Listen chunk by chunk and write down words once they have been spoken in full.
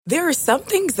There are some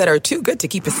things that are too good to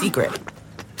keep a secret.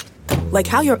 Like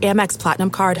how your Amex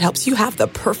Platinum card helps you have the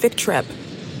perfect trip.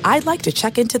 I'd like to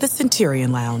check into the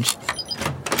Centurion Lounge.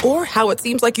 Or how it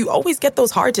seems like you always get those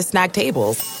hard-to-snag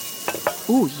tables.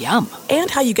 Ooh, yum.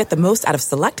 And how you get the most out of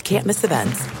select can't-miss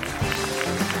events.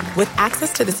 With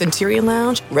access to the Centurion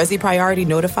Lounge, Resi Priority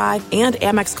Notified, and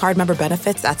Amex card member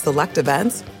benefits at select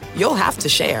events, you'll have to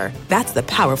share. That's the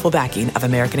powerful backing of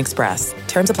American Express.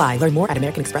 Terms apply. Learn more at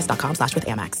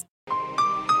americanexpress.com/withAmex.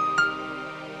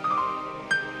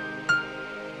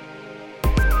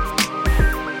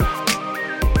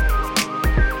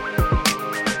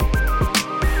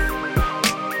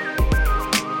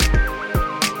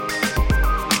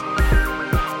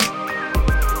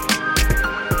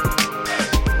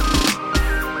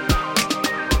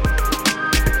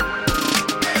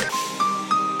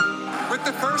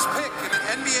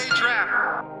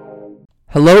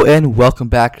 Hello and welcome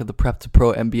back to the Prep to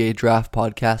Pro NBA Draft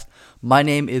Podcast. My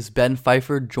name is Ben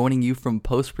Pfeiffer, joining you from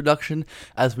post-production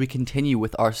as we continue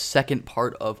with our second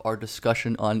part of our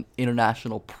discussion on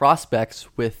international prospects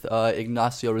with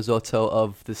Ignacio Rissoto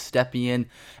of the Stepien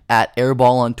at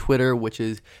Airball on Twitter, which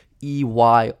is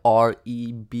EYREBALL.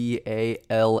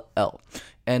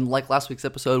 And like last week's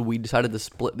episode, we decided to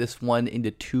split this one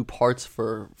into two parts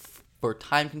for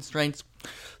time constraints.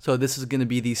 So this is going to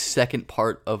be the second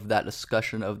part of that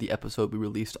discussion of the episode we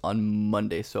released on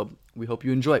Monday. So we hope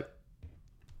you enjoy.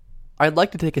 I'd like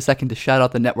to take a second to shout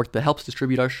out the network that helps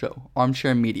distribute our show,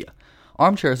 Armchair Media.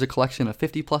 Armchair is a collection of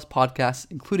 50-plus podcasts,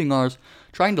 including ours,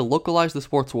 trying to localize the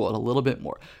sports world a little bit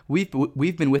more. We've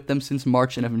been with them since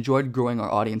March and have enjoyed growing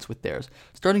our audience with theirs.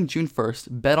 Starting June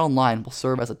 1st, BetOnline will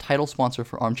serve as a title sponsor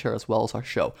for Armchair as well as our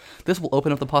show. This will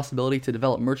open up the possibility to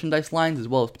develop merchandise lines as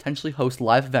well as potentially host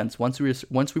live events once we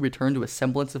return to a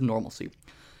semblance of normalcy.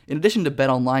 In addition to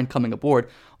BetOnline coming aboard,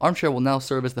 Armchair will now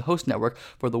serve as the host network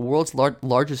for the world's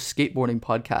largest skateboarding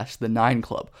podcast, The Nine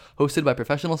Club. Hosted by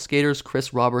professional skaters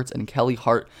Chris Roberts and Kelly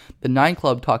Hart, The Nine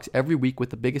Club talks every week with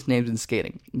the biggest names in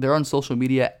skating. They're on social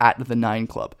media at The Nine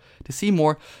Club. To see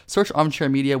more, search Armchair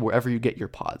Media wherever you get your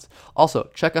pods. Also,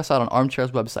 check us out on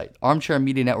Armchair's website,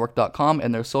 armchairmedianetwork.com,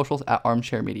 and their socials at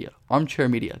Armchair Media. Armchair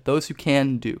Media. Those who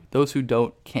can, do. Those who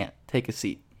don't, can't. Take a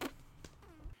seat.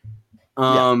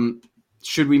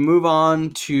 Should we move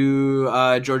on to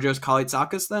Georgios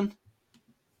Kalaitzakis then?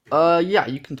 Yeah,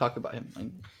 you can talk about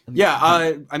him.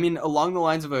 I mean, along the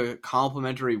lines of a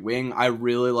complimentary wing, I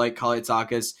really like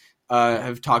Kalaitzakis.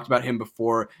 Have talked about him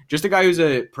before. Just a guy who's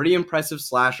a pretty impressive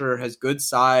slasher, has good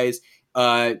size,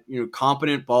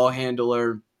 competent ball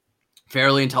handler,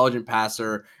 fairly intelligent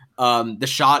passer. The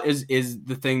shot is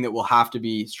the thing that will have to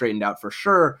be straightened out for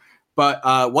sure. But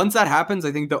once that happens,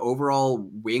 I think the overall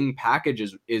wing package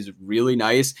is really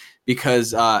nice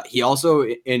because he also,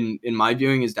 in my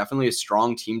viewing, is definitely a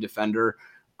strong team defender.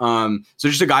 So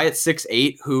just a guy at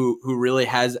 6'8" who really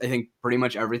has, I think, pretty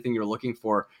much everything you're looking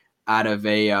for out of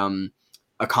a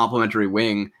complimentary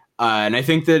wing. And I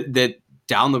think that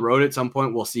down the road at some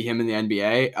point we'll see him in the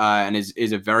NBA and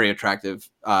is a very attractive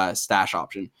stash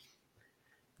option.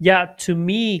 Yeah, to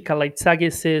me,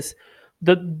 Kalaitzakis is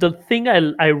the thing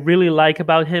I really like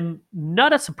about him,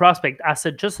 not as a prospect, as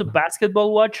just a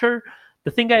basketball watcher. The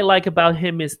thing I like about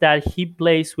him is that he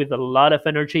plays with a lot of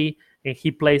energy and he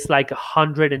plays like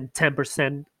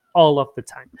 110% all of the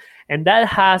time. And that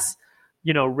has,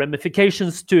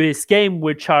 ramifications to his game,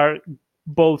 which are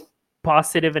both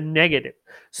positive and negative.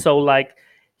 So like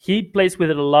he plays with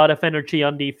a lot of energy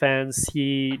on defense.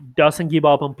 He doesn't give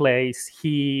up on plays.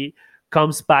 He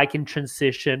comes back in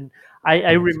transition.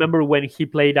 I remember when he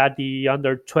played at the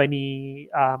under-20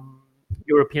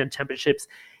 European Championships,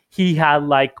 he had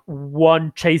like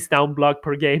one chase down block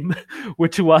per game,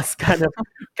 which was kind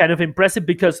of impressive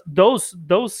because those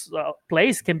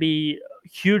plays can be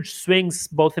huge swings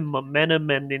both in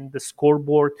momentum and in the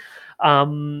scoreboard.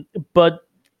 But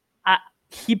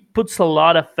he puts a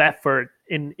lot of effort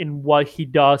in what he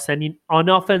does, and on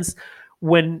offense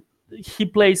when he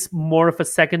plays more of a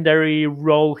secondary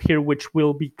role here, which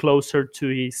will be closer to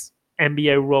his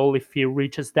NBA role if he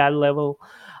reaches that level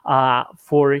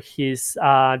for his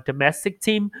domestic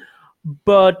team.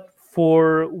 But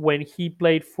for when he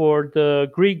played for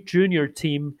the Greek junior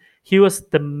team, he was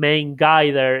the main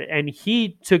guy there, and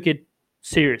he took it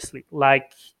seriously.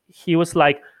 Like he was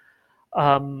like,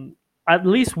 at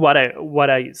least what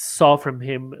I saw from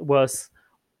him was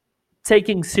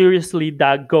taking seriously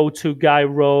that go-to guy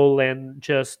role and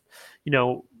just,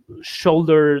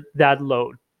 shoulder that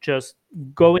load. Just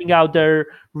going out there,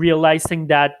 realizing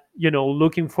that,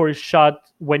 looking for a shot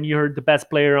when you're the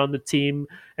best player on the team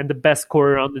and the best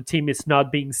scorer on the team is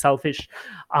not being selfish,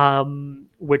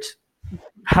 which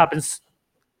happens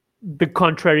the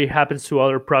contrary happens to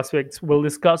other prospects we'll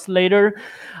discuss later.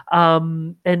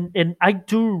 And I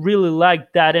do really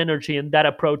like that energy and that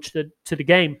approach to the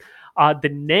game. The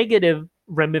negative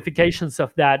ramifications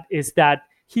of that is that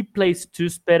he plays too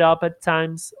sped up at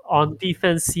times. On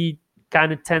defense, he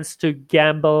kind of tends to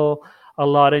gamble a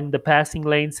lot in the passing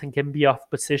lanes and can be off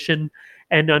position.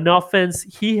 And on offense,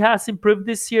 he has improved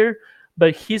this year,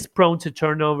 but he's prone to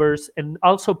turnovers and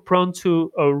also prone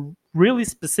to a really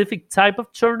specific type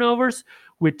of turnovers,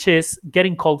 which is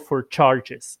getting called for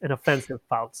charges and offensive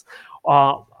fouls.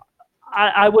 Uh,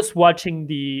 I was watching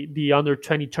the under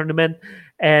 20 tournament,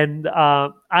 and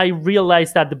I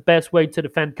realized that the best way to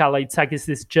defend Kalaitzakis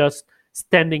is just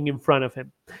standing in front of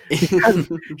him, because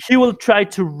he will try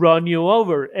to run you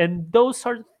over, and those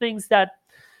are things that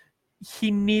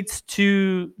he needs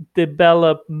to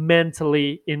develop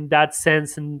mentally in that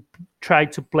sense and try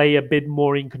to play a bit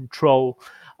more in control.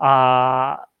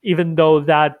 Even though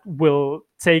that will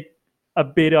take a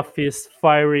bit of his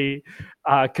fiery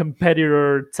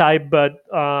competitor type, but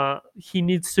he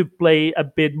needs to play a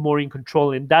bit more in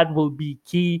control, and that will be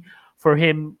key for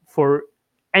him for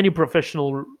any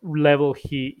professional level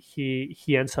he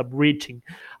ends up reaching.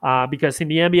 Because in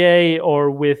the NBA or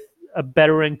with a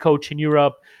veteran coach in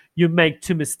Europe, you make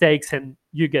two mistakes and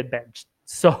you get benched.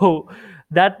 So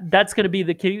that's going to be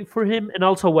the key for him. And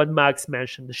also what Max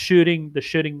mentioned, the shooting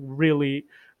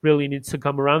really needs to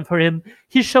come around for him.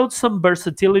 He showed some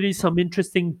versatility, some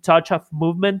interesting touch of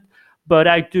movement, but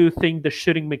I do think the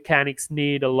shooting mechanics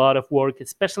need a lot of work,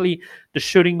 especially the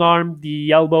shooting arm,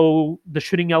 the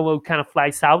shooting elbow kind of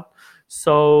flies out.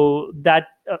 So that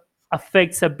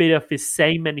affects a bit of his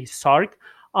aim and his arc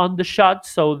on the shot.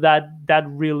 So that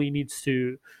really needs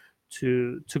to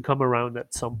come around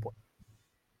at some point.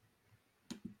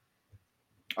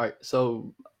 All right,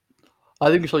 so I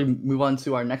think we should move on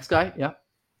to our next guy. Yeah,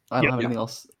 I don't have anything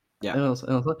else. Yeah. Anything else?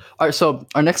 All right, so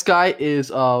our next guy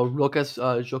is Rokas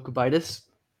Jokubaitis,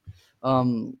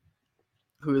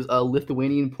 who is a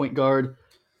Lithuanian point guard.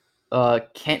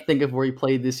 Can't think of where he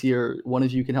played this year. One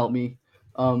of you can help me.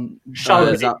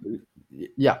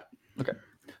 Yeah. Okay.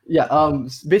 Yeah.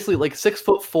 Basically, like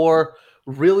 6'4",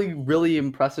 really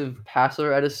impressive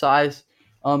passer at his size.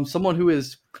 Someone who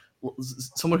is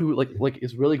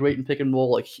really great in pick and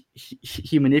roll. Like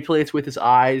he manipulates with his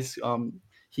eyes.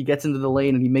 He gets into the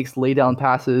lane and he makes lay down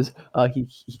passes.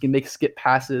 He can make skip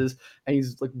passes, and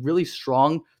he's like really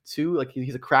strong too. Like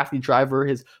he's a crafty driver.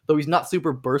 Though he's not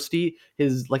super bursty,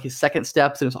 his second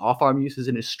steps and his off arm uses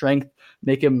and his strength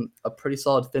make him a pretty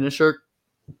solid finisher.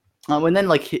 And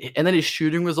then his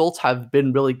shooting results have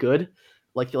been really good.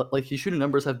 Like his shooting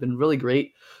numbers have been really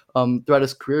great throughout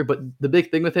his career. But the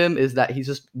big thing with him is that he's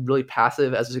just really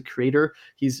passive as a creator.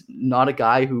 He's not a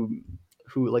guy who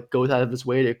like goes out of his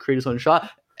way to create his own shot.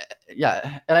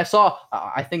 Yeah, and I saw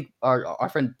I think our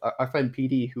friend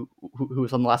PD who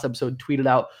was on the last episode tweeted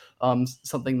out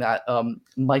something that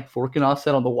Mike Vorkanoff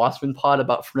said on the Wasserman pod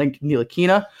about Frank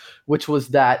Ntilikina, which was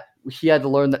that he had to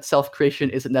learn that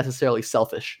self-creation isn't necessarily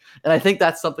selfish. And I think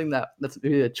that's something that's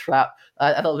maybe a trap.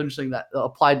 I thought it was interesting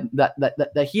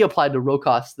that he applied to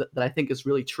Rokas that I think is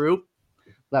really true.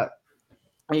 That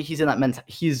he's in that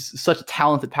he's such a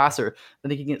talented passer. I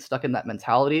think he can get stuck in that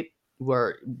mentality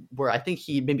where I think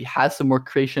he maybe has some more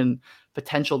creation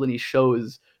potential than he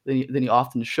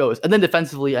often shows. And then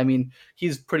defensively, I mean,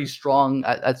 he's pretty strong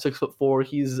at 6'4".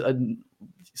 He's a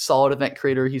solid event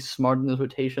creator. He's smart in his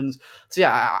rotations. So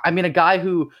yeah, I mean, a guy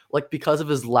who, like, because of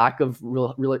his lack of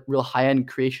real high end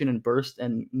creation and burst,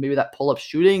 and maybe that pull up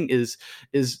shooting is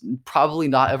probably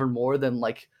not ever more than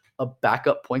like a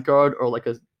backup point guard or like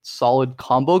a solid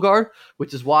combo guard,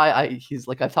 which is why he's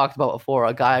like I've talked about before,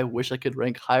 a guy I wish I could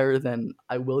rank higher than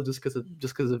I will, just because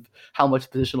of how much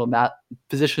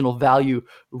positional value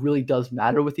really does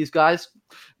matter with these guys.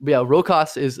 But yeah,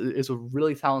 Rokas is a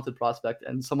really talented prospect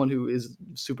and someone who is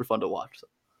super fun to watch. So.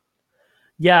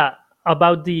 Yeah,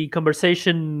 about the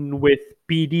conversation with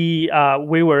PD,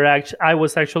 I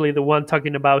was actually the one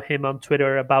talking about him on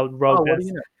Twitter about Rokas.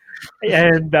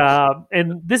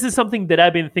 And this is something that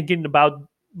I've been thinking about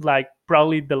like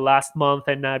probably the last month,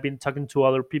 and I've been talking to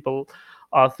other people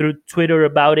through Twitter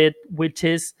about it, which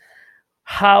is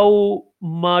how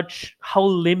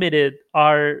limited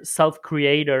our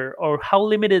self-creator or how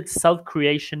limited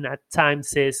self-creation at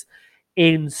times is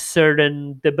in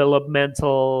certain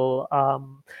developmental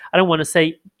I don't want to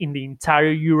say in the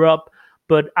entire Europe,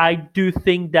 but I do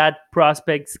think that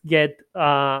prospects get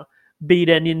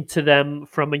beaten into them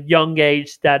from a young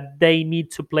age that they need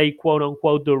to play quote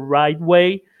unquote the right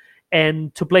way,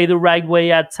 and to play the right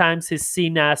way at times is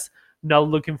seen as not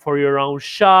looking for your own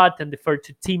shot and defer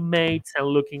to teammates and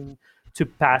looking to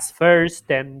pass first,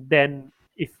 and then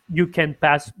if you can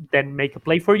pass, then make a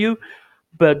play for you.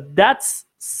 But that's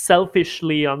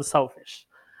selfishly unselfish.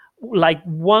 Like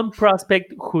one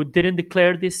prospect who didn't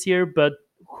declare this year, but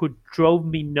who drove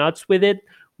me nuts with it,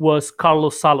 was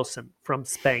Carlos Salosen from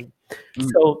Spain. Mm.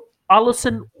 So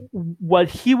Allison, what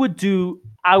he would do,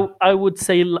 I would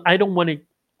say, I don't want to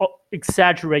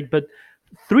exaggerate, but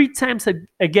three times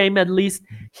a game at least,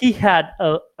 he had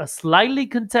a slightly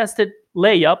contested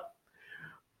layup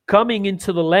coming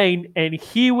into the lane, and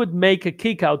he would make a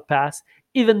kick out pass,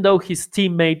 even though his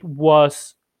teammate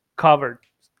was covered.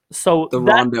 So The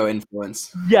that, Rondo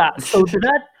influence. yeah, so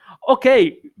that,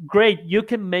 okay, great, you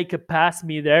can make a pass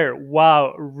me there.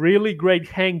 Wow, really great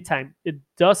hang time. It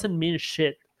doesn't mean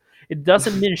shit. It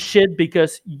doesn't mean shit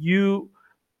because you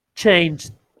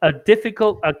changed a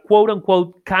quote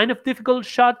unquote kind of difficult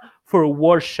shot for a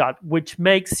worse shot, which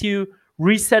makes you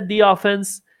reset the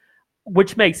offense,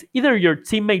 which makes either your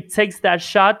teammate takes that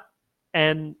shot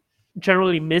and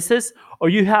generally misses, or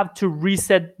you have to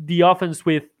reset the offense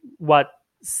with what,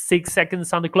 6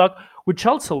 seconds on the clock, which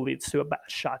also leads to a bad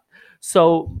shot.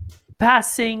 So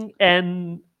passing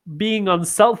and being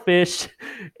unselfish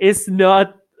is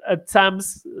not, at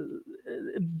times,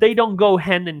 they don't go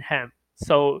hand in hand.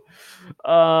 So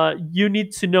you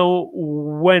need to know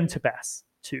when to pass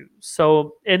too.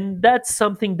 So, and that's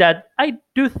something that I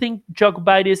do think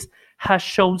Jokubaitis has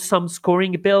shown some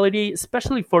scoring ability,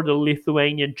 especially for the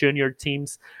Lithuanian junior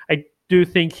teams. I do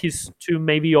think he's too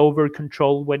maybe over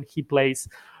controlled when he plays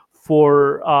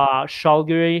for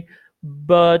Schalgiris,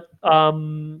 but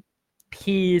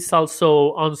he is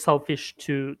also unselfish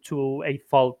to a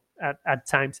fault at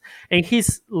times, and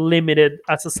he's limited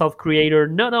as a self creator,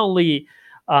 not only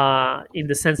in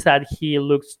the sense that he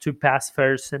looks to pass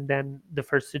first and then the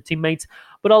first two teammates,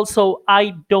 but also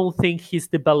I don't think he's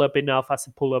developed enough as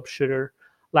a pull-up shooter.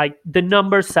 Like the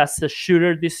numbers as a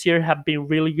shooter this year have been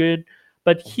really good,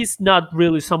 but he's not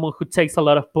really someone who takes a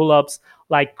lot of pull-ups,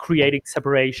 like creating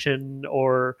separation,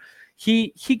 or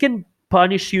he can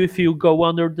punish you if you go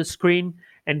under the screen,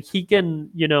 and he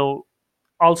can,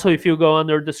 also if you go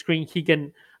under the screen, he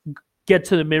can get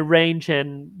to the mid range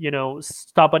and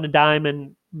stop on a dime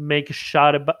and make a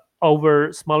shot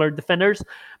over smaller defenders.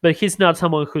 But he's not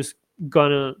someone who's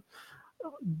gonna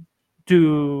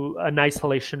do an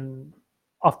isolation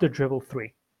off the dribble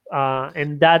three.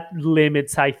 And that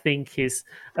limits, I think, his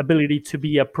ability to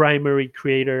be a primary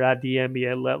creator at the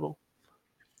NBA level.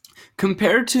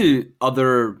 Compared to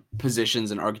other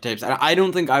positions and archetypes, I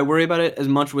don't think I worry about it as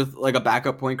much with like a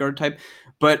backup point guard type.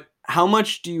 But how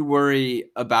much do you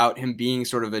worry about him being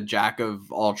sort of a jack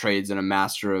of all trades and a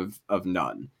master of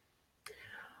none?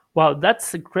 Wow,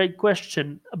 that's a great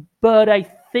question. But I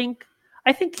think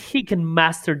he can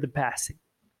master the passing.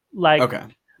 Like, Okay.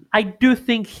 I do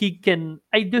think he can.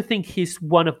 I do think he's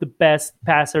one of the best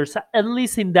passers, at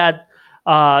least in that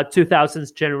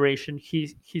 2000s generation.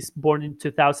 He's born in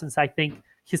 2000s. I think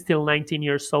he's still 19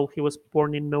 years old. He was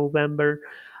born in November.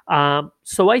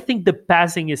 So I think the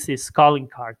passing is his calling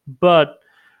card. But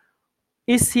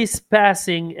is his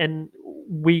passing, and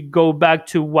we go back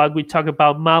to what we talked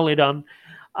about Maledon,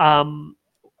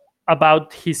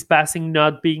 about his passing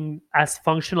not being as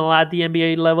functional at the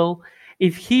NBA level.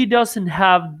 If he doesn't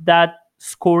have that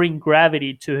scoring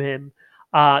gravity to him,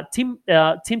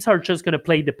 teams are just going to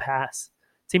play the pass.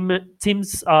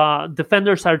 Teams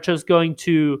defenders are just going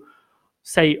to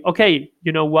say, okay,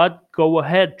 you know what? Go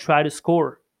ahead, try to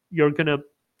score. You're going to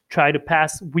try to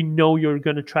pass. We know you're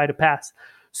going to try to pass.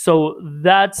 So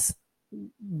that's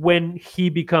when he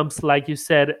becomes, like you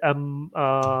said,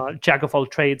 jack of all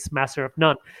trades, master of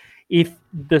none. If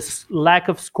this lack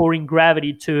of scoring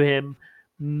gravity to him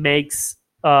makes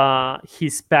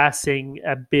his passing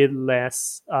a bit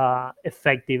less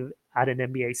effective at an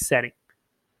NBA setting.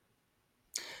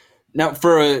 Now,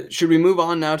 should we move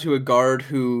on now to a guard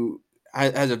who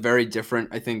has a very different,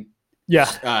 I think,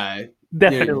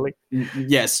 definitely,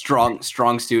 yes,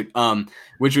 strong suit,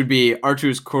 which would be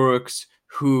Arturs Kurucs,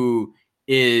 who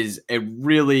is a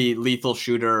really lethal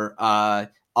shooter,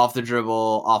 off the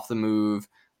dribble, off the move,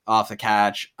 off the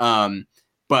catch.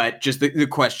 But just the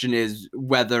question is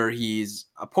whether he's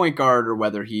a point guard or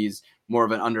whether he's more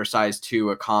of an undersized two,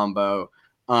 a combo.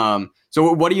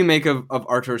 So what do you make of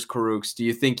Arturs Kurucs? Do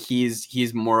you think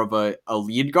he's more of a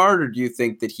lead guard, or do you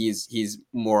think that he's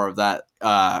more of that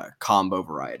combo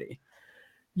variety?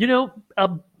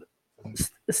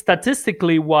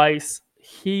 Statistically wise,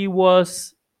 he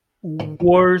was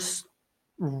worse,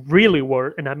 really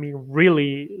worse, and I mean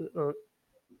really,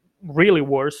 really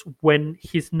worse when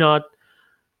he's not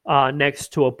next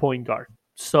to a point guard.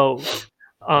 So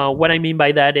what I mean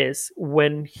by that is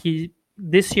when he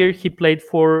this year he played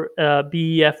for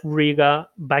BEF Riga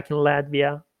back in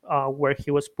Latvia, where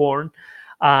he was born,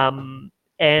 um,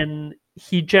 and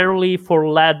he generally for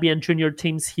Latvian junior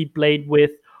teams he played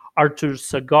with Artur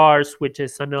Sagars, which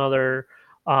is another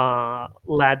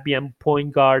Latvian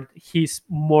point guard. He's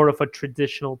more of a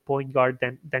traditional point guard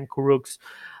than Kuruks.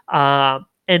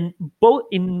 And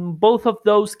both of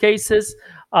those cases,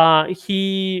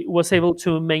 he was able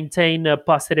to maintain a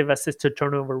positive assist to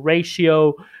turnover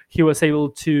ratio. He was able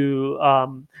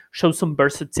to show some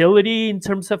versatility in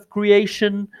terms of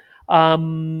creation,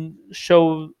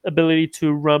 show ability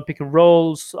to run pick and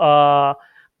rolls,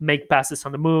 make passes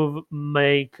on the move,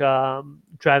 make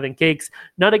driving kicks.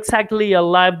 Not exactly a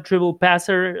live dribble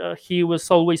passer. He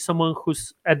was always someone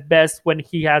who's at best when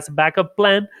he has a backup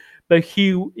plan, but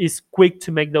he is quick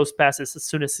to make those passes as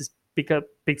soon as he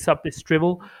picks up his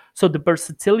dribble. So the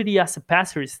versatility as a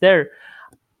passer is there.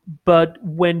 But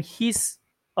when he's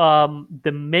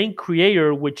the main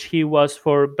creator, which he was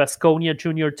for Baskonia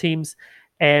junior teams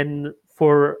and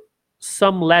for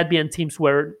some Latvian teams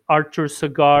where Artur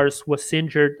Sagars was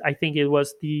injured, I think it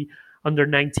was the under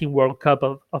 19 World Cup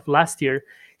of last year,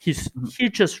 he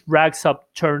just racks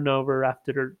up turnover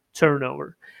after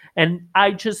turnover. And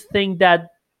I just think that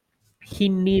he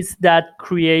needs that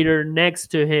creator next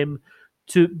to him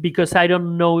to because I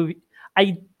don't know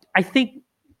I I think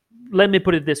let me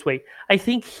put it this way. I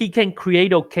think he can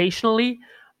create occasionally,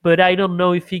 but I don't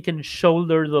know if he can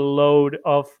shoulder the load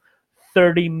of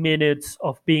 30 minutes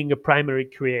of being a primary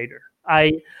creator.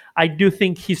 I do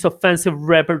think his offensive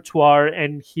repertoire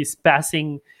and his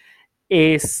passing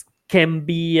is can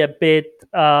be a bit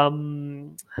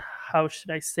how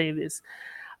should I say this?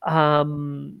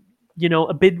 Um,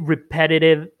 a bit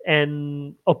repetitive,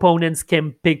 and opponents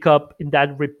can pick up in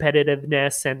that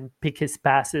repetitiveness and pick his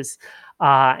passes,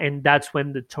 and that's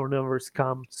when the turnovers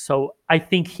come. So I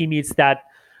think he needs that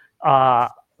uh,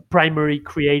 primary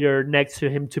creator next to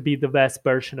him to be the best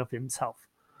version of himself.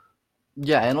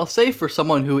 Yeah, and I'll say for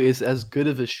someone who is as good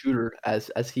of a shooter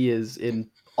as he is in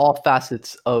all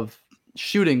facets of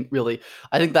shooting, really,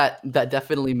 I think that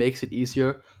definitely makes it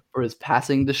easier for his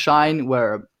passing to shine,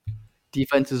 where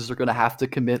defenses are going to have to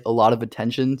commit a lot of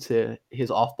attention to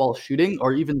his off-ball shooting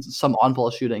or even some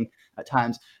on-ball shooting at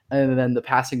times, and then the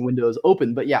passing window is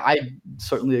open. But yeah, I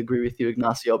certainly agree with you,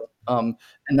 Ignacio. And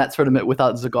that tournament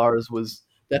without Zagars was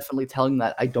definitely telling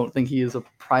that I don't think he is a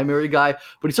primary guy,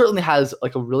 but he certainly has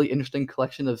like a really interesting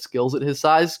collection of skills at his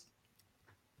size.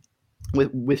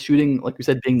 With shooting, like you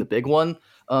said, being the big one.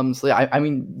 So yeah, I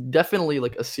mean, definitely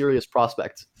like a serious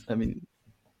prospect. I mean,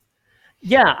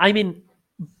 Yeah, I mean,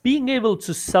 being able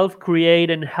to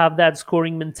self-create and have that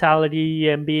scoring mentality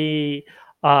and be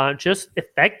just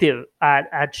effective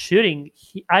at shooting.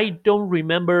 I don't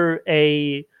remember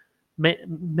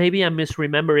maybe I'm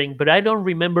misremembering, but I don't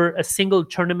remember a single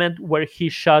tournament where he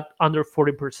shot under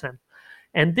 40%.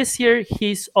 And this year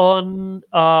he's on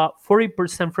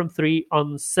 40% from three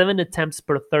on 7 attempts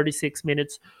per 36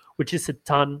 minutes, which is a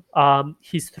ton.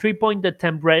 His 3-point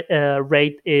attempt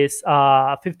rate is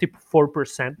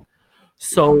 54%.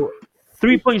 So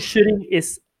 3-point shooting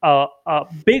is a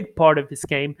big part of his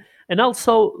game. And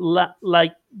also,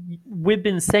 like we've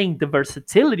been saying, the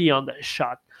versatility on the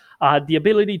shot, the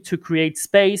ability to create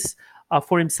space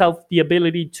for himself, the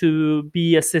ability to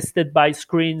be assisted by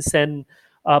screens and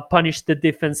punish the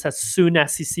defense as soon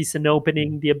as he sees an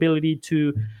opening, the ability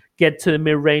to get to the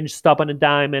mid range, stop on a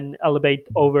dime, and elevate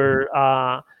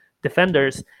over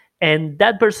defenders. And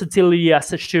that versatility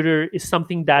as a shooter is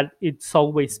something that it's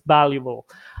always valuable.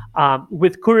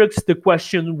 With Kurucs, the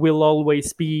question will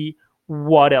always be,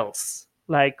 what else?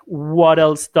 Like, what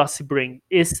else does he bring?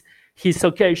 Is his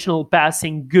occasional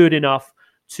passing good enough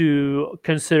to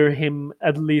consider him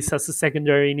at least as a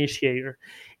secondary initiator?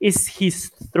 Is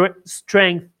his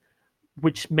strength,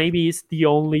 which maybe is the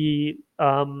only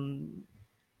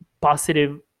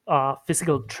positive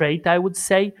physical trait, I would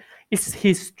say, is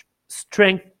his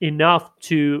strength enough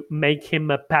to make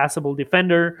him a passable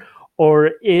defender, or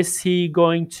is he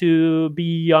going to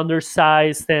be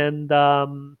undersized and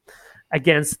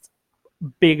against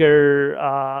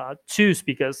bigger twos?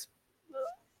 Because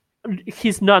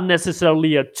he's not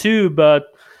necessarily a two, but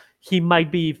he might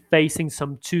be facing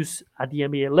some twos at the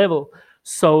NBA level.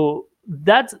 So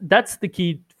that's the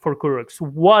key for Kurucs.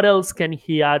 What else can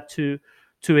he add to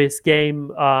his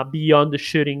game beyond the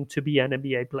shooting to be an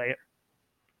NBA player?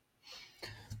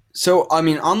 So, I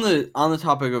mean, on the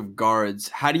topic of guards,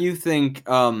 how do you think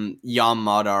Jan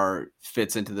Madar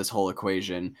fits into this whole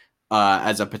equation?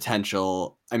 as a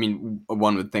potential, I mean,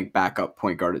 one would think backup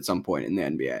point guard at some point in the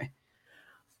NBA.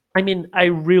 I mean, I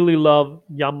really love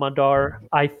Jan Madar.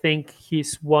 I think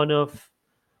he's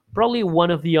probably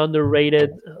one of the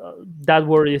underrated. That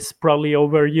word is probably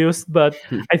overused, but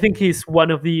I think he's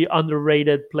one of the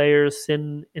underrated players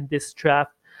in this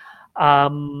draft.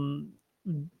 Um,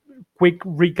 Quick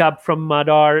recap from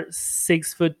Madar: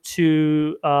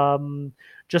 6'2",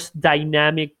 just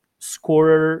dynamic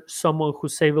scorer, someone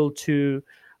who's able to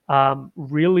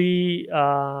really.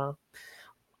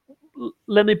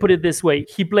 Let me put it this way: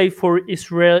 he played for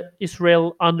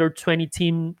Israel under 20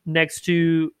 team next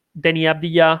to Deni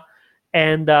Abdiyah,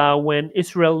 and when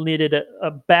Israel needed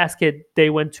a basket,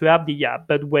 they went to Abdiyah.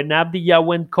 But when Abdiyah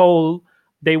went cold,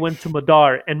 they went to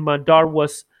Madar, and Madar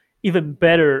was even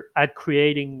better at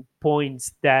creating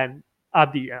points than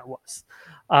Abdiyah was.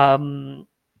 Um,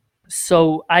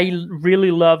 so I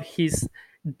really love his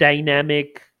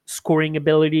dynamic scoring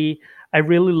ability. I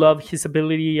really love his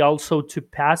ability also to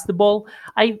pass the ball.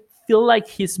 I feel like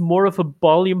he's more of a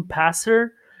volume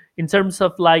passer in terms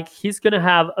of like he's going to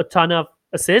have a ton of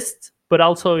assists, but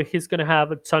also he's going to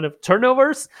have a ton of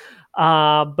turnovers.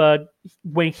 But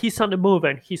when he's on the move,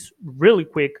 and he's really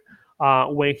quick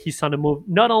when he's on the move,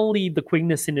 not only the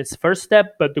quickness in his first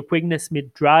step, but the quickness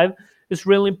mid drive is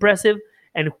really impressive.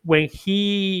 And when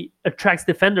he attracts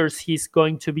defenders, he's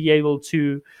going to be able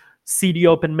to see the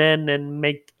open man and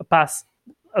make a pass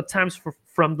at times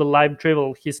from the live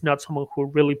dribble. He's not someone who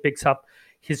really picks up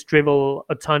his dribble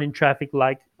a ton in traffic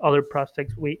like other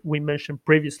prospects we mentioned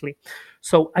previously.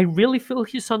 So I really feel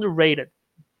he's underrated.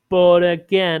 But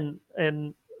again,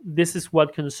 and this is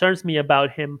what concerns me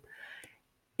about him,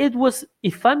 it was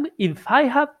if I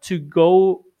have to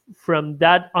go from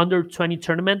that under 20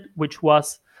 tournament, which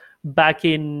was back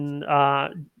in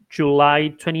July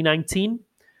 2019,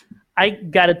 I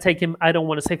gotta take him. I don't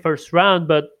want to say first round,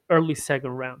 but early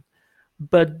second round.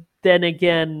 But then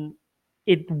again,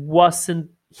 it wasn't.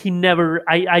 He never.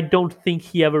 I don't think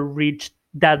he ever reached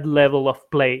that level of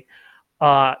play,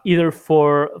 either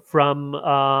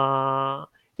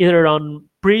either on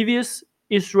previous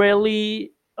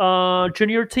Israeli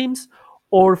junior teams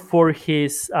or for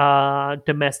his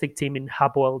domestic team in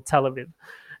Hapoel Tel Aviv.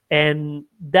 And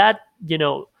that,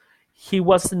 he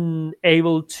wasn't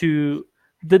able to.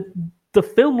 The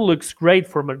film looks great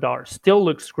for Madar, still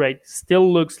looks great,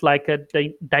 still looks like a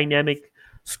dynamic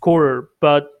scorer,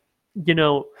 but you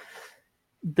know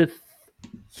the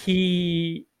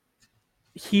he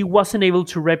wasn't able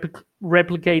to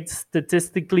replicate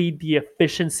statistically the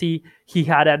efficiency he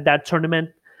had at that tournament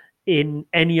in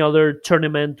any other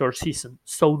tournament or season.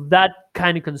 So that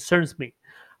kind of concerns me.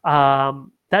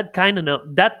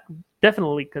 That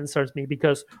definitely concerns me,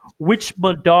 because which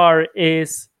Madar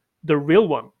is the real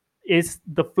one? Is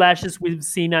the flashes we've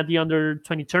seen at the under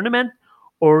 20 tournament,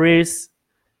 or is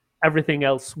everything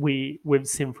else we've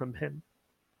seen from him?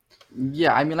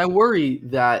 Yeah, I mean, I worry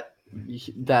that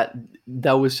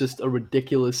was just a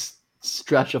ridiculous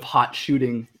stretch of hot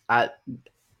shooting at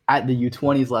the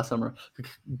U20s last summer,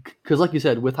 because like you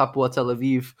said, with Hapoel Tel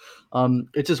Aviv,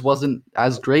 it just wasn't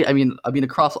as great. I mean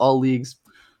across all leagues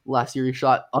last year he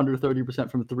shot under 30%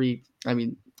 from three. I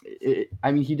mean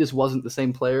he just wasn't the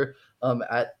same player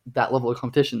at that level of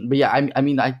competition. But yeah, I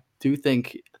mean I do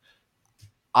think,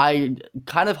 I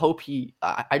kind of hope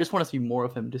I just want to see more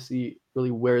of him to see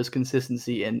really where his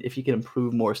consistency and if he can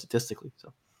improve more statistically.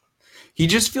 So he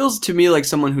just feels to me like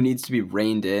someone who needs to be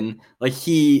reined in. Like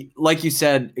you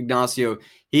said, Ignacio,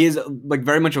 he is like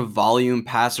very much a volume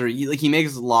passer. He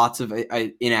makes lots of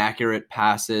inaccurate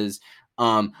passes.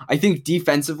 I think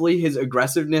defensively, his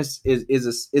aggressiveness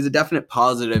is a definite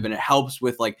positive, and it helps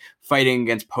with like fighting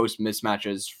against post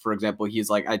mismatches. For example, he's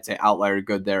like, I'd say, outlier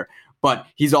good there. But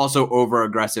he's also over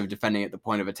aggressive defending at the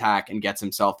point of attack and gets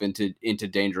himself into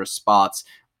dangerous spots.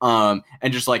 And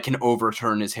just like can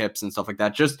overturn his hips and stuff like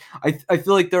that. Just I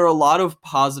feel like there are a lot of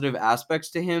positive aspects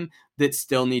to him that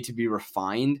still need to be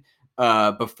refined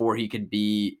before he could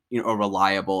be a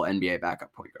reliable NBA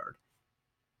backup point guard.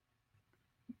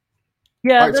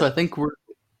 Yeah. All right, so I think we're.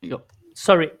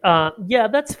 Sorry. Yeah,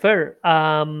 that's fair.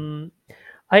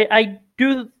 I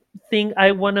do think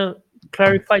I want to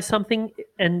clarify something,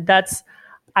 and that's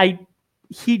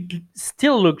he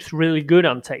still looks really good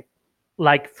on tape,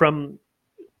 like from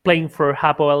playing for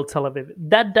Hapoel Tel Aviv.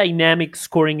 That dynamic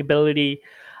scoring ability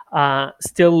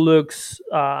still looks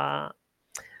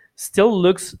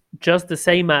just the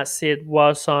same as it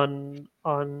was on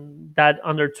that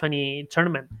under 20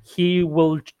 tournament. He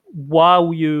will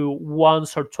wow you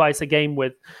once or twice a game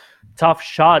with tough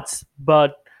shots,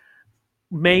 but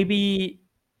maybe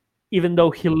even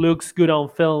though he looks good on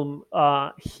film,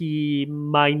 he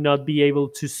might not be able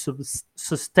to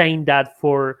sustain that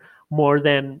for more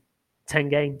than 10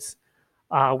 games,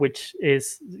 which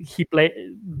is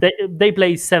they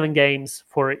play 7 games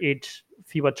for each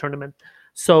FIBA tournament.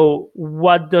 So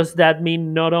what does that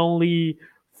mean? Not only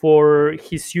for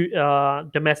his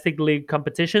domestic league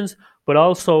competitions, but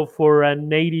also for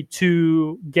an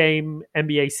 82 game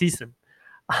NBA season.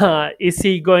 Is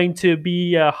he going to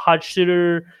be a hot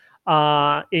shooter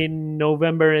in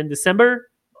November and December,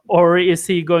 or is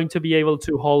he going to be able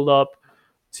to hold up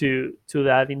to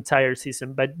that entire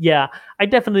season? But yeah, I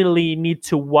definitely need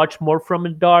to watch more from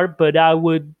Adar. But I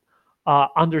would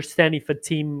understand if a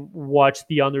team watched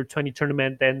the under 20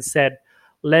 tournament and said,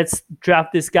 "Let's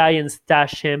draft this guy and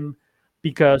stash him,"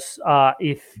 because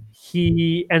if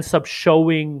he ends up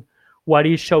showing what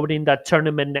he showed in that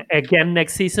tournament again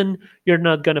next season, you're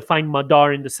not going to find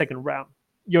Madar in the second round.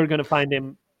 You're going to find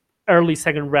him early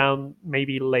second round,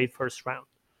 maybe late first round.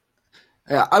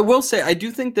 Yeah, I will say I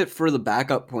do think that for the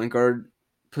backup point guard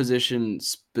position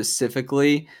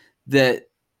specifically, that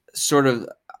sort of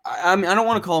I mean I don't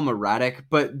want to call him erratic,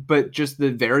 but just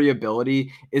the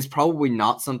variability is probably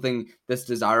not something that's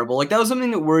desirable. Like that was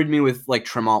something that worried me with like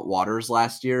Tremont Waters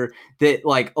last year, that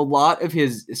like a lot of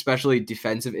his especially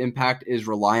defensive impact is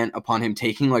reliant upon him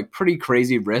taking like pretty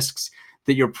crazy risks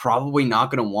that you're probably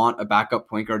not going to want a backup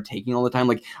point guard taking all the time.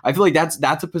 Like I feel like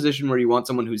that's a position where you want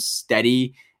someone who's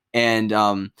steady and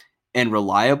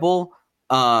reliable.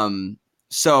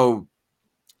 So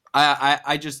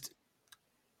I just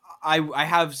I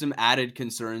have some added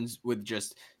concerns with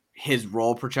just his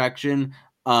role protection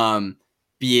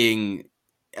being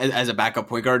as a backup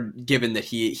point guard, given that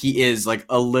he is like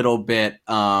a little bit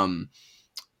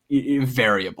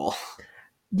variable.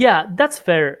 Yeah, that's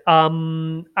fair.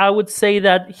 I would say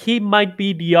that he might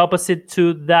be the opposite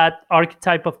to that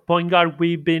archetype of point guard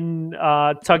we've been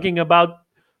talking about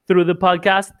through the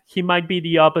podcast. He might be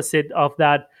the opposite of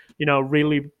that,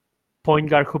 really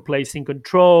point guard who plays in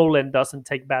control and doesn't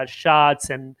take bad shots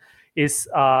and is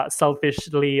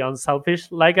selfishly unselfish.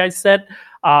 Like I said,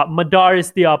 Madar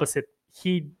is the opposite.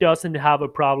 He doesn't have a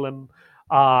problem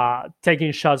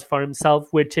taking shots for himself,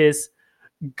 which is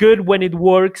good when it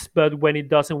works, but when it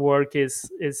doesn't work, is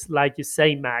like you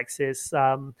say, Max, is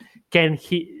can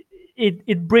he?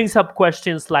 It brings up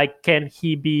questions like, can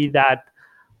he be that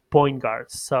point guard?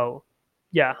 So,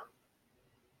 yeah.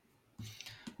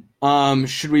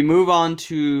 Should we move on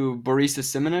to Borisa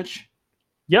Simonic?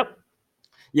 Yep.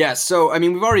 Yeah, so I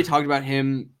mean we've already talked about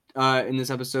him in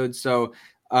this episode, so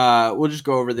we'll just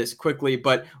go over this quickly.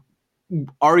 But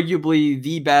arguably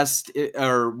the best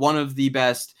or one of the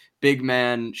best big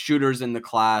man shooters in the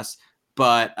class,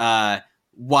 but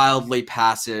wildly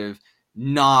passive,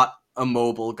 not a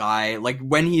mobile guy. Like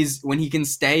when he can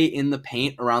stay in the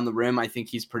paint around the rim, I think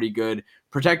he's pretty good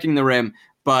protecting the rim,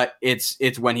 but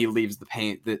it's when he leaves the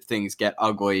paint that things get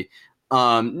ugly.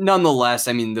 Nonetheless,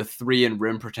 I mean the 3 and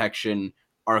rim protection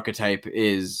archetype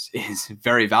is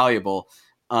very valuable.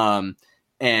 And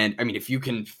I mean if you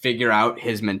can figure out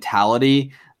his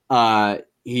mentality,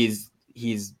 he's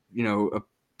a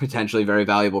potentially very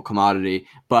valuable commodity.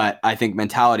 But I think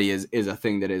mentality is a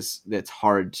thing that's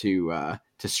hard to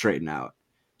straighten out.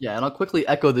 Yeah, and I'll quickly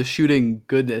echo the shooting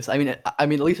goodness. I mean, at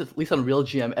least on Real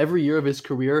GM, every year of his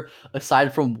career,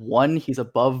 aside from one, he's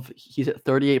at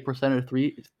 38%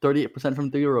 38%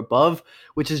 from 3 or above,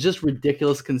 which is just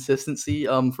ridiculous consistency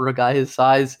for a guy his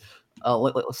size.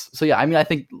 So yeah, I mean, I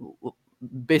think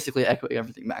basically echoing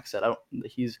everything Max said.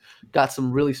 He's got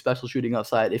some really special shooting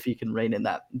upside if he can rein in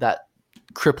that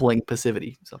crippling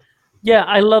passivity. So yeah,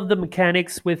 I love the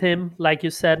mechanics with him, like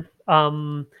you said.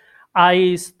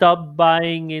 I stopped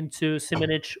buying into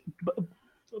Simonic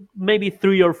maybe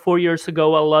 3 or 4 years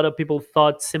ago. A lot of people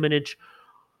thought Simonic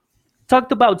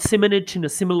talked about Simonic in a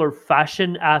similar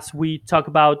fashion as we talk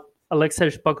about Alexei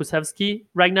Pokusevski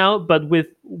right now, but with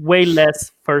way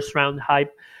less first round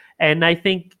hype. And I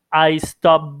think I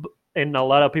stopped, and a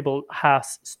lot of people have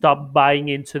stopped buying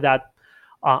into that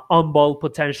on-ball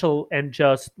potential, and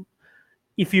just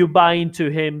if you buy into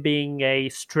him being a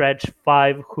stretch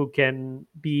 5 who can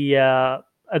be at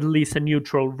least a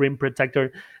neutral rim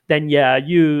protector, then yeah,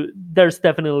 there's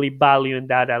definitely value in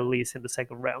that, at least in the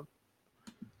second round.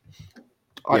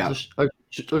 All right,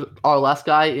 so our last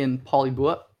guy in Pauly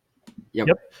Bua. Yep.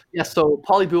 Yeah, so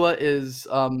Pauly Bua is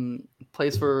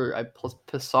plays for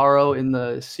Pesaro in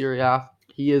the Serie A.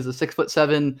 He is a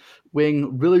 6'7"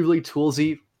 wing, really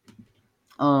toolsy.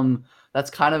 That's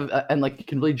kind of and like he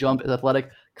can really jump, is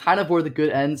athletic. Kind of where the good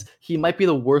ends. He might be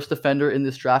the worst defender in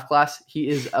this draft class. He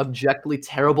is objectively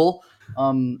terrible.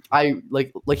 I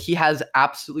like he has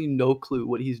absolutely no clue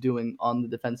what he's doing on the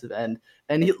defensive end,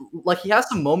 and he has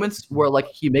some moments where like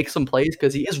he makes some plays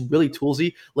because he is really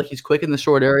toolsy. Like he's quick in the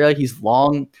short area, he's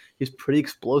long, he's pretty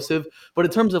explosive. But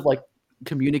in terms of like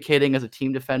communicating as a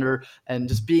team defender and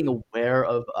just being aware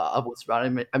of what's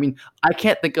surrounding him, I mean, I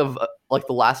can't think of like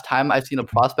the last time I've seen a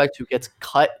prospect who gets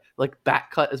cut like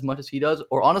back cut as much as he does,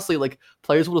 or honestly, like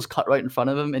players will just cut right in front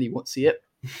of him and he won't see it.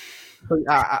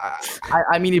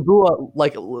 I mean, Ibua,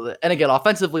 like, and again,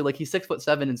 offensively, like he's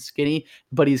 6'7" and skinny,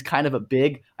 but he's kind of a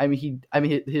big.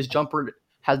 His jumper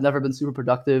has never been super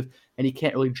productive, and he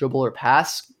can't really dribble or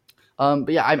pass. But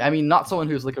yeah, I mean, not someone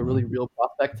who's like a really real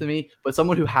prospect to me, but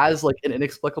someone who has like an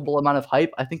inexplicable amount of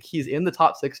hype. I think he's in the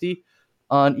top 60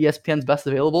 on ESPN's Best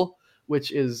Available,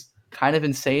 which is kind of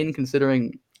insane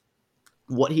considering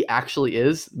what he actually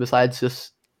is, besides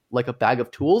just like a bag of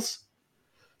tools.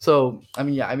 So, I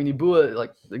mean, Ibua,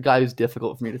 like the guy who's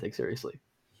difficult for me to take seriously.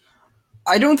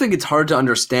 I don't think it's hard to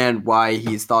understand why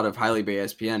he's thought of highly by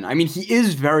ESPN. I mean, he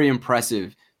is very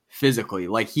impressive physically.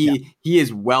 Like he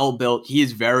is well built. He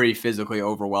is very physically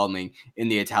overwhelming in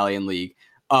the Italian league.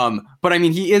 But I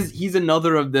mean, he's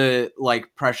another of the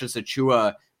like Precious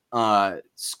Achiuwa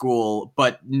school,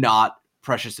 but not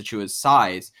Precious Achiuwa's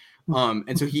size.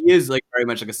 And so he is like very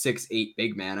much like a 6'8"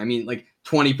 big man. I mean, like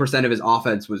 20% of his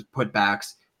offense was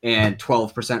putbacks and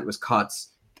 12% was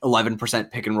cuts,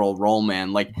 11% pick and roll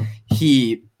man. Like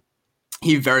he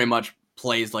very much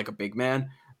plays like a big man.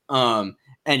 And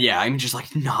yeah, I'm just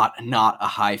like not a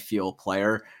high feel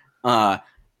player.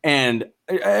 And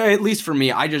at least for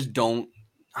me, I don't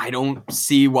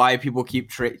see why people keep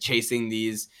chasing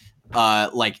these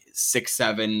like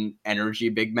 6'7" energy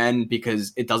big men,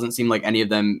 because it doesn't seem like any of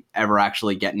them ever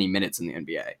actually get any minutes in the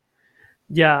NBA.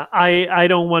 Yeah, I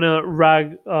don't want to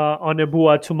rag on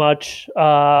Ibua too much,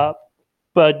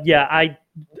 but yeah,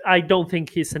 I don't think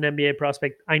he's an NBA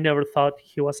prospect. I never thought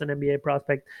he was an NBA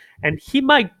prospect, and he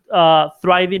might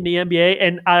thrive in the NBA,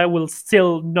 and I will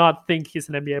still not think he's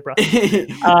an NBA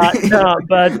prospect.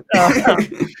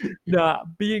 No,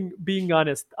 being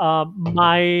honest,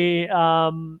 my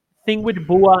thing with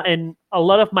Ibua and a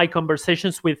lot of my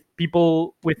conversations with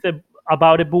people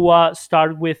about Ibua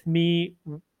start with me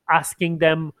asking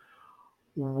them,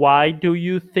 why do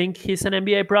you think he's an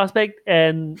NBA prospect?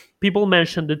 And people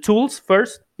mention the tools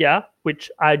first, yeah,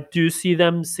 which I do see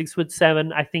them.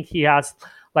 6'7". I think he has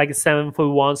like a 7'1",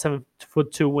 7'2"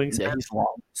 wingspan. Yeah, he's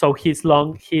long. So he's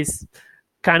long. He's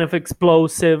kind of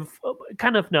explosive.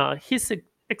 Kind of no, he's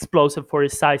explosive for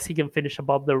his size. He can finish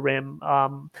above the rim.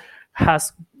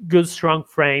 Has good strong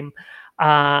frame.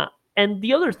 And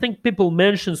the other thing people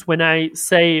mentions when I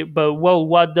say, but well,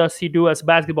 what does he do as a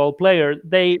basketball player?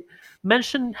 They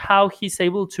mention how he's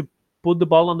able to put the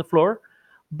ball on the floor.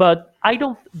 But I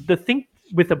don't. The thing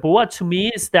with Ibua to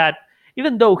me is that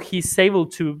even though he's able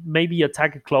to maybe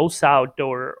attack a closeout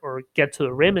or get to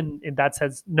the rim in that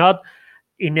sense, not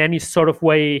in any sort of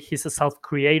way he's a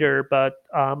self-creator, but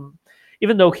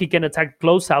even though he can attack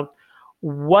closeout,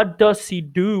 what does he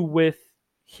do with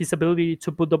his ability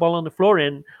to put the ball on the floor?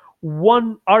 And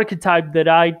one archetype that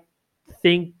I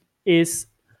think is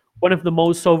one of the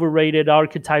most overrated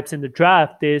archetypes in the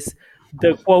draft is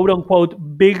the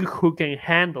quote-unquote big who can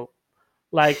handle.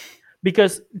 Like,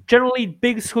 because generally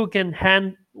bigs who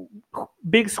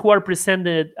are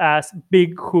presented as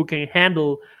big who can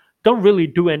handle don't really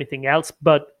do anything else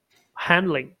but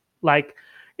handling. Like,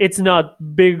 it's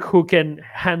not big who can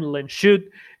handle and shoot.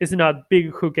 It's not big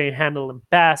who can handle and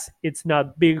pass. It's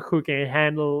not big who can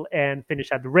handle and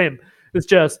finish at the rim. It's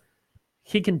just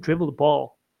he can dribble the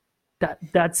ball.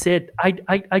 That's it. I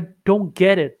don't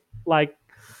get it. Like,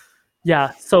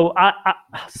 yeah. So I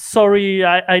sorry,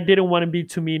 I didn't want to be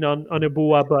too mean on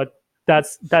Ibua, but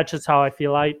that's just how I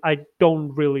feel. I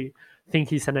don't really think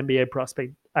he's an NBA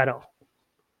prospect at all.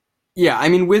 Yeah, I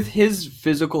mean, with his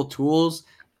physical tools,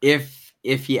 if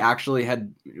he actually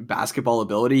had basketball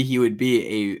ability, he would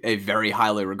be a very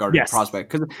highly regarded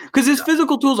prospect, because his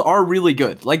physical tools are really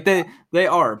good. Like they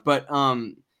are, but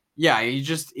yeah,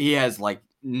 he has like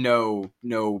no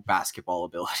basketball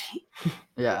ability.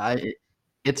 Yeah,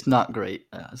 it's not great.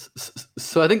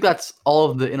 So I think that's all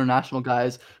of the international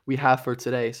guys we have for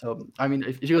today. So I mean,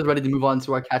 if you guys are ready to move on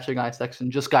to our catching eye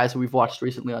section, just guys who we've watched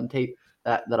recently on tape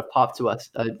that have popped to us,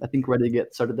 I think we're ready to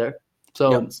get started there. So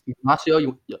yep. Ignacio,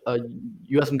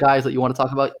 you have some guys that you want to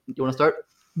talk about. You want to start?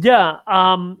 Yeah.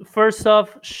 First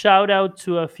off, shout out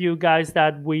to a few guys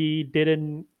that we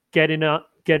didn't get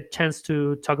chance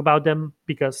to talk about them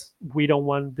because we don't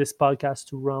want this podcast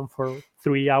to run for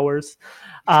 3 hours.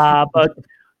 But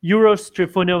Uros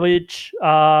Trifunovic,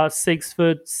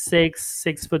 6'6",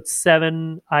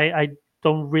 6'7". I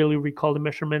don't really recall the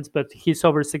measurements, but he's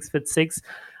over 6'6".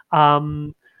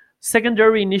 Um,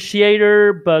 Secondary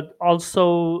initiator, but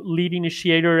also lead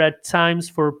initiator at times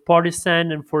for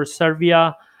Partizan and for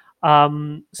Serbia.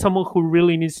 Someone who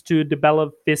really needs to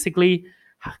develop physically,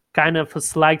 kind of a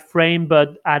slight frame,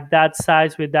 but at that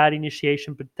size with that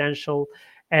initiation potential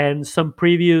and some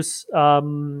previous uh,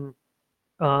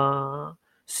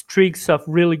 streaks of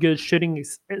really good shooting,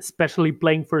 especially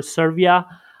playing for Serbia.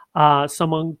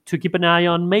 Someone to keep an eye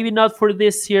on, maybe not for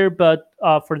this year, but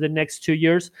for the next 2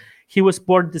 years. He was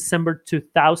born December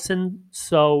 2000,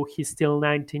 so he's still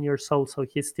 19 years old, so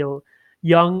he's still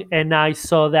young. And I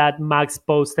saw that Max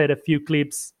posted a few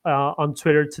clips on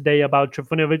Twitter today about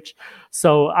Trifunovic,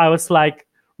 so I was like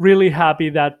really happy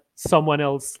that someone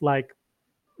else like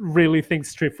really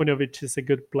thinks Trifunovic is a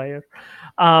good player.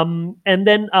 And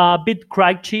then Bit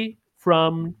Krejci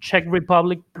from Czech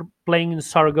Republic playing in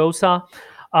Zaragoza.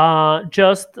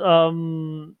 Just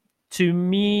to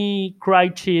me,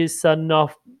 Krejci is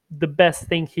enough. The best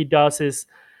thing he does is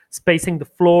spacing the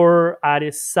floor at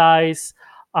his size,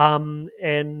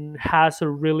 and has a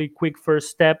really quick first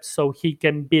step, so he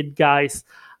can beat guys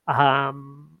to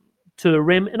the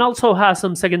rim, and also has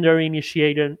some secondary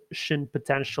initiation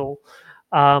potential.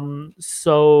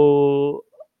 So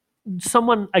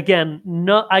someone again,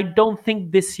 no, I don't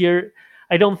think this year.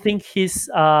 I don't think he's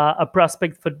a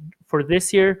prospect for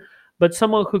this year, but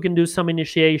someone who can do some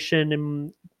initiation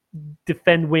and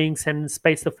defend wings and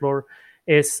space the floor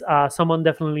is someone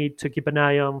definitely to keep an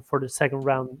eye on for the second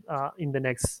round in the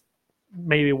next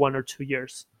maybe 1 or 2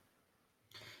 years.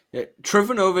 Yeah,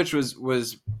 Trifunovic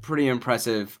was pretty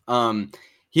impressive.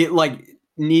 He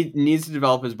needs to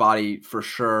develop his body for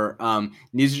sure.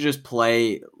 Needs to just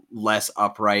play less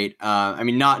upright. I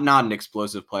mean, not an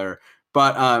explosive player,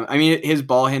 but I mean, his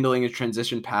ball handling, his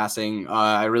transition passing.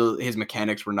 His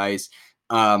mechanics were nice.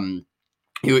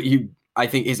 I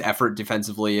think his effort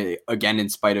defensively, again, in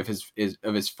spite of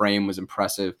his frame, was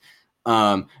impressive.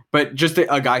 But just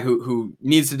a guy who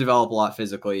needs to develop a lot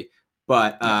physically.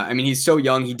 But I mean, he's so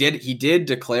young. He did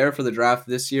declare for the draft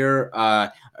this year.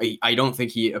 I don't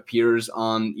think he appears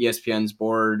on ESPN's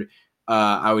board.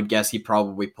 I would guess he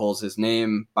probably pulls his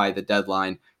name by the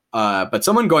deadline. But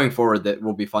someone going forward that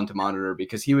will be fun to monitor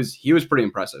because he was pretty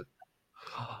impressive.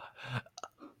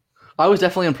 I was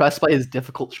definitely impressed by his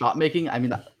difficult shot making. I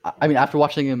mean, after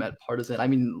watching him at Partizan, I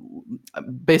mean,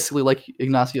 basically like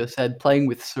Ignacio said, playing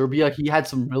with Serbia, he had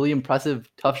some really impressive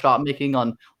tough shot making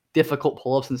on difficult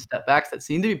pull-ups and step backs that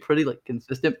seem to be pretty like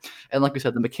consistent. And like we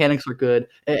said, the mechanics are good.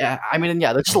 I mean, and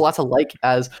yeah, there's just a lot to like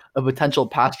as a potential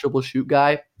pass dribble shoot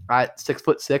guy at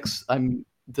 6'6".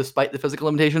 Despite the physical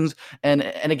limitations, and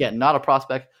again, not a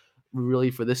prospect really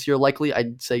for this year. Likely,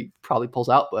 I'd say probably pulls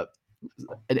out, but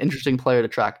an interesting player to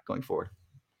track going forward.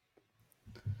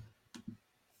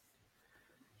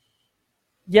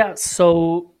 Yeah,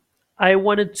 so I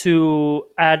wanted to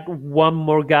add one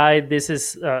more guy. This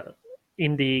is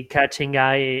in the catching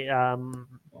eye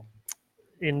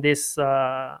in this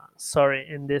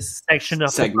in this section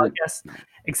of Segment. the podcast.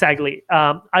 Exactly.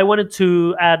 I wanted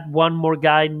to add one more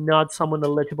guy, not someone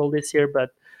eligible this year,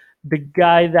 but the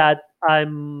guy that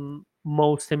I'm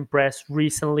most impressed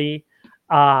recently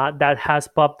that has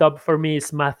popped up for me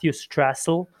is Matthew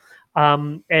Strassel.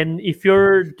 And if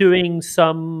you're doing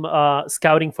some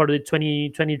scouting for the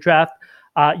 2020 draft,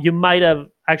 you might have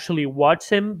actually watched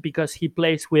him because he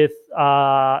plays with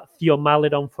Theo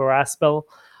Maledon for Aspel.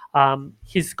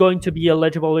 He's going to be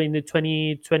eligible in the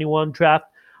 2021 draft.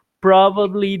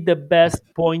 Probably the best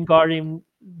point guard in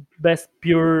best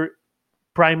pure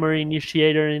primary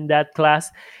initiator in that class,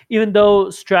 even though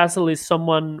Strassel is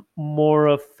someone more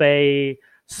of a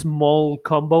small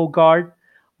combo guard.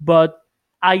 But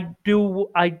I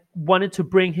wanted to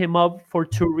bring him up for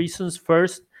two reasons.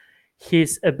 First,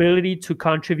 his ability to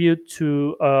contribute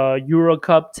to a Euro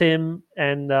Cup team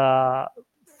and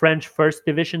French first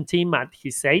division team at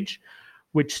his age,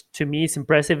 which to me is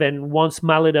impressive. And once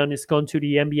Maledon is gone to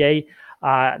the NBA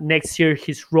next year,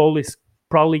 his role is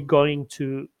probably going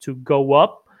to go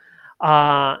up.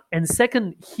 And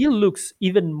second, he looks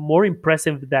even more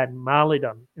impressive than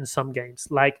Maledon in some games.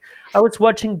 Like I was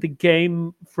watching the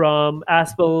game from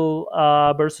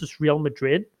Aspel versus Real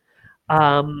Madrid,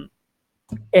 and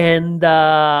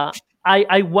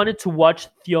I wanted to watch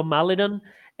Theo Maledon,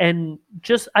 and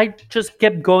I just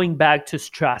kept going back to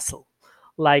Strassel,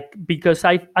 like because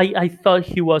I thought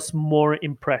he was more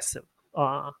impressive.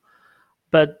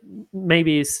 But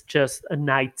maybe it's just a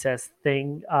night test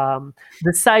thing.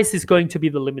 The size is going to be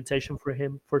the limitation for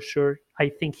him for sure. I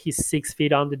think he's 6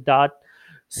 feet on the dot.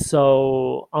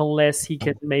 So unless he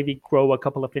can maybe grow a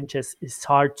couple of inches, it's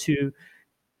hard to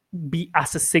be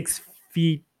as a 6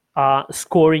 feet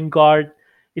scoring guard.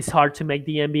 It's hard to make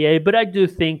the NBA, but I do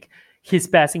think his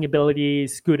passing ability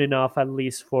is good enough, at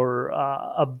least for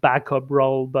a backup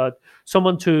role. But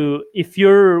someone to, if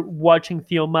you're watching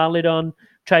Theo Maledon,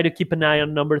 try to keep an eye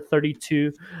on number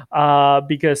 32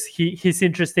 because he's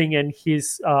interesting and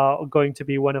he's going to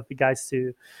be one of the guys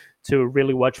to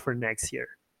really watch for next year.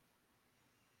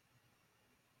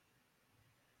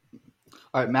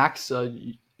 All right, Max,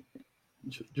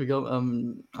 should we go?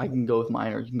 I can go with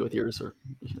mine, or you can go with yours. Or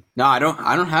No, I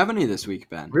don't have any this week,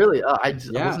 Ben. really, I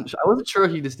wasn't sure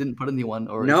he just didn't put anyone.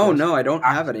 Or No, I don't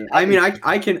have any. I mean, I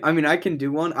can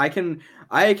do one. I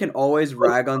can always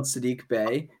rag on Sadiq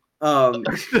Bey.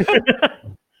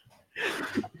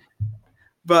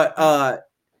 But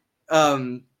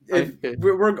if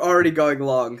we're already going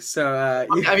long, so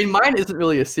I mean, mine isn't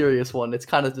really a serious one. It's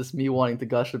kind of just me wanting to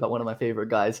gush about one of my favorite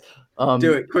guys.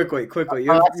 Do it quickly.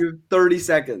 You have 30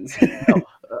 seconds.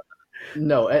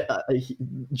 No,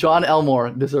 John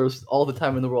Elmore deserves all the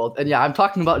time in the world. And yeah, I'm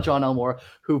talking about John Elmore,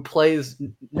 who plays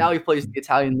the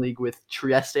Italian league with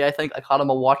Trieste, I think. I caught him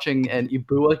watching an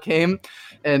Ibua game,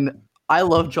 and I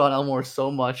love John Elmore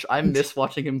so much. I miss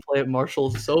watching him play at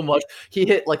Marshall so much. He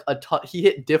hit he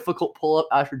hit difficult pull-up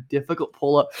after difficult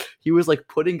pull-up. He was like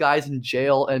putting guys in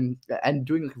jail and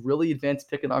doing like really advanced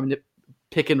pick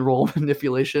and roll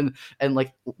manipulation and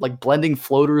like blending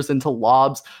floaters into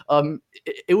lobs.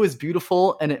 It was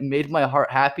beautiful and it made my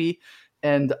heart happy.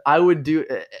 And I would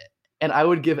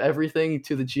give everything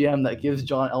to the GM that gives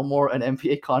John Elmore an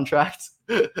NBA contract.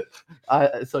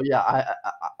 So yeah,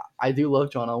 I do love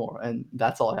John Elmore, and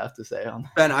that's all I have to say on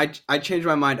that. Ben, I changed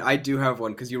my mind. I do have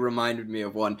one because you reminded me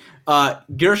of one.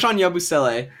 Gershon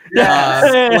Yabusele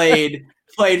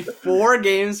played 4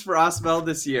 games for Asbel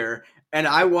this year, and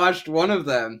I watched one of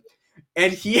them,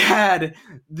 and he had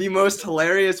the most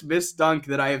hilarious missed dunk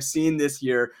that I have seen this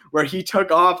year, where he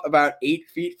took off about 8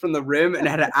 feet from the rim and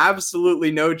had absolutely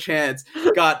no chance,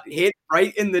 got hit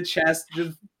right in the chest,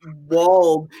 just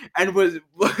walled, and was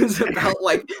about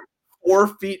like 4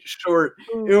 feet short.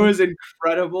 It was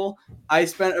incredible. I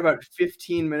spent about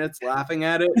 15 minutes laughing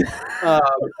at it,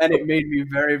 and it made me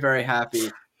very, very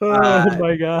happy. Oh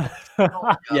my god!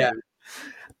 Yeah,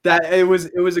 that it was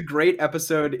a great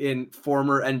episode in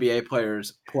former NBA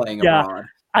players playing abroad.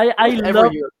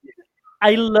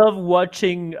 I love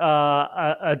watching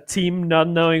a team not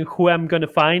knowing who I'm gonna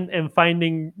find and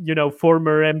finding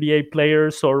former NBA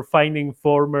players or finding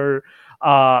former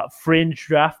fringe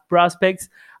draft prospects.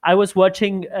 I was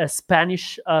watching a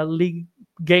Spanish league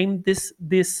game this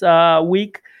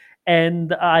week,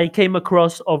 and I came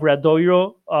across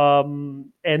Obradoiro,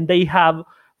 and they have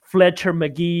Fletcher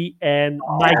McGee and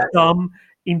Mike Dom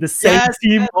in the same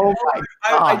team. Oh my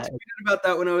God. I tweeted about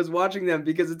that when I was watching them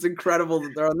because it's incredible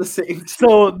that they're on the same team.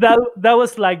 So that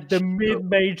was like the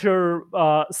mid-major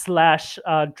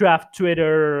 / draft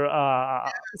Twitter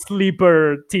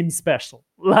sleeper team special.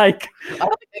 Like, I don't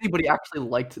think anybody actually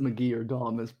liked McGee or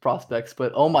Dom as prospects,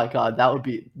 but oh my God,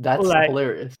 that's like,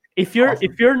 hilarious. If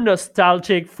you're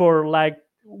nostalgic for like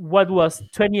what was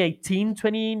 2018,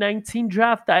 2019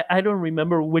 draft, I don't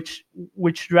remember which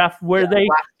draft were they.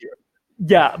 Last year.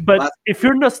 Yeah, but if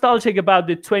you're nostalgic about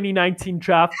the 2019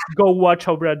 draft, go watch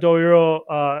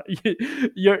Obradoiro.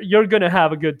 You're gonna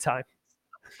have a good time.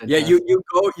 Yeah,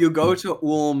 you go to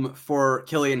Ulm for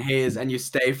Killian Hayes and you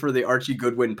stay for the Archie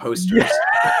Goodwin posters. Yeah.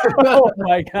 Oh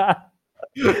my God.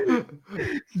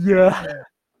 Yeah.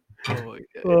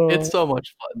 Oh, it's so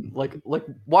much fun. Like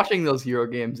watching those Euro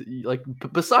games. Like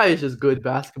besides just good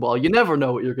basketball, you never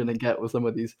know what you're gonna get with some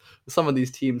of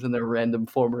these teams and their random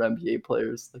former NBA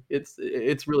players. Like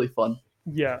it's really fun.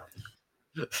 Yeah.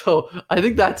 So I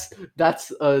think that's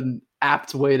an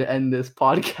apt way to end this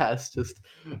podcast, just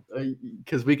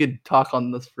because we could talk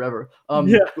on this forever.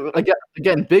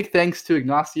 Again, big thanks to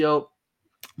Ignacio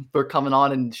for coming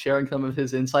on and sharing some of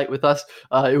his insight with us.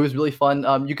 It was really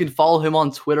fun. You can follow him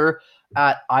on Twitter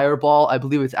at Eyreball. I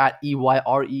believe it's at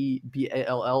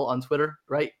EYREBALL on Twitter,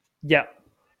 right? Yeah.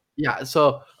 Yeah,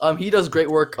 so he does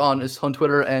great work on his own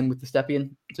Twitter and with the Stepien,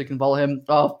 so you can follow him.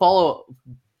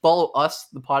 Follow us,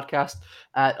 the podcast,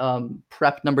 at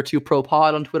Prep number 2 Pro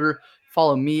Pod on Twitter.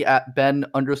 Follow me at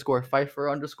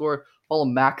Ben_Pfeiffer_. Follow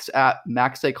Max at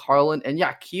Maxake Harlan. And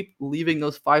yeah, keep leaving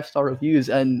those 5-star reviews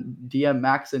and DM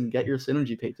Max and get your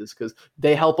synergy pages because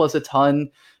they help us a ton.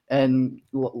 And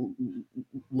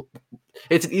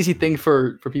it's an easy thing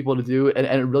for people to do. And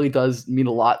it really does mean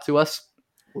a lot to us.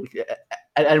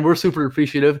 And we're super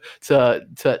appreciative to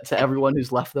everyone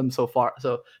who's left them so far.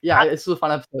 So yeah, it's a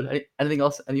fun episode. Anything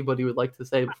else anybody would like to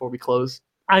say before we close?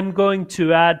 I'm going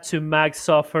to add to Mac's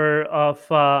offer of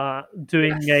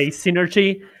doing a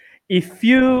synergy. If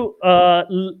you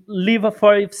leave a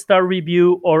 5-star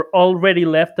review or already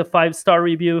left a 5-star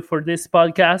review for this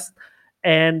podcast,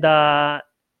 and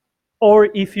or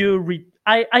if you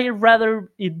I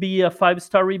rather it be a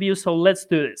 5-star review, so let's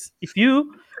do this. If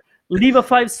you leave a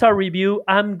 5-star review,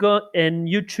 and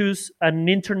you choose an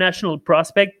international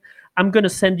prospect, I'm gonna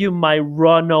send you my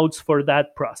raw notes for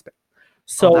that prospect.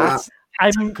 So that's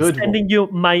I'm a good sending you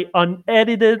my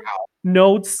unedited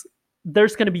notes.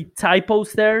 There's gonna be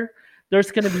typos there.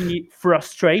 There's gonna be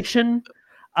frustration.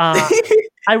 I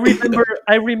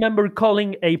remember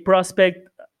calling a prospect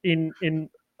in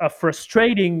a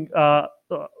frustrating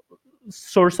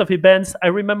source of events. I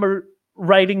remember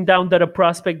writing down that a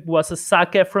prospect was a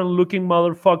Zac Efron looking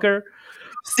motherfucker.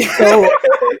 So,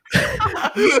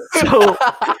 so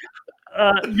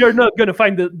you're not gonna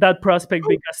find that prospect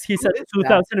because he's a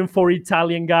 2004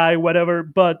 Italian guy, whatever.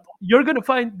 But you're gonna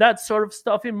find that sort of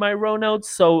stuff in my raw notes.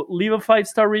 So leave a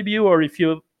 5-star review, or if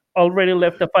you already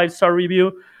left a 5-star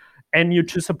review and you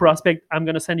choose a prospect, I'm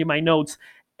gonna send you my notes.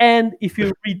 And if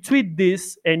you retweet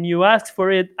this and you ask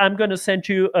for it, I'm gonna send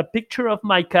you a picture of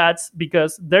my cats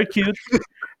because they're cute,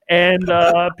 and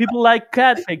people like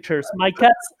cat pictures. My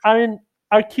cats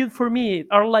are cute for me.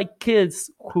 Are like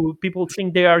kids who people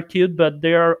think they are cute, but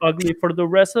they are ugly for the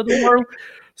rest of the world.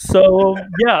 So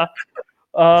yeah,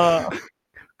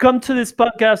 come to this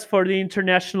podcast for the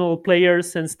international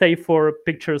players and stay for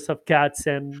pictures of cats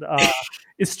and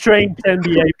strange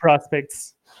NBA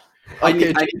prospects. I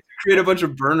need to create a bunch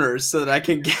of burners so that I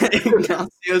can get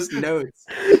Ignacio's notes.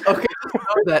 Okay, just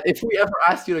know that if we ever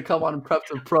ask you to come on Prep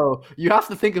to Pro, you have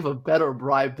to think of a better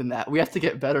bribe than that. We have to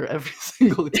get better every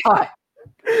single time.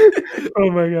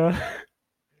 Oh my god.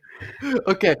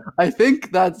 Okay, I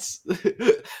think that's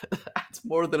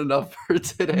more than enough for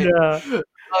today. Yeah.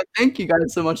 Thank you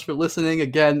guys so much for listening.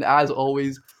 Again, as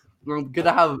always, we're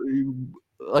gonna have,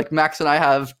 like Max and I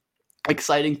have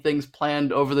exciting things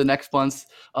planned over the next months.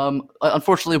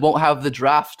 Unfortunately, won't have the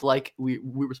draft like we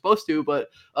were supposed to, but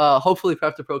hopefully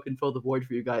Prep to Pro can fill the void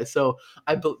for you guys. So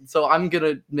I'm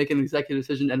gonna make an executive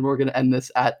decision, and we're gonna end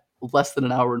this at less than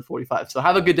an hour and 45. So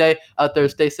have a good day out there,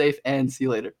 stay safe, and see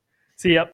you later. See ya.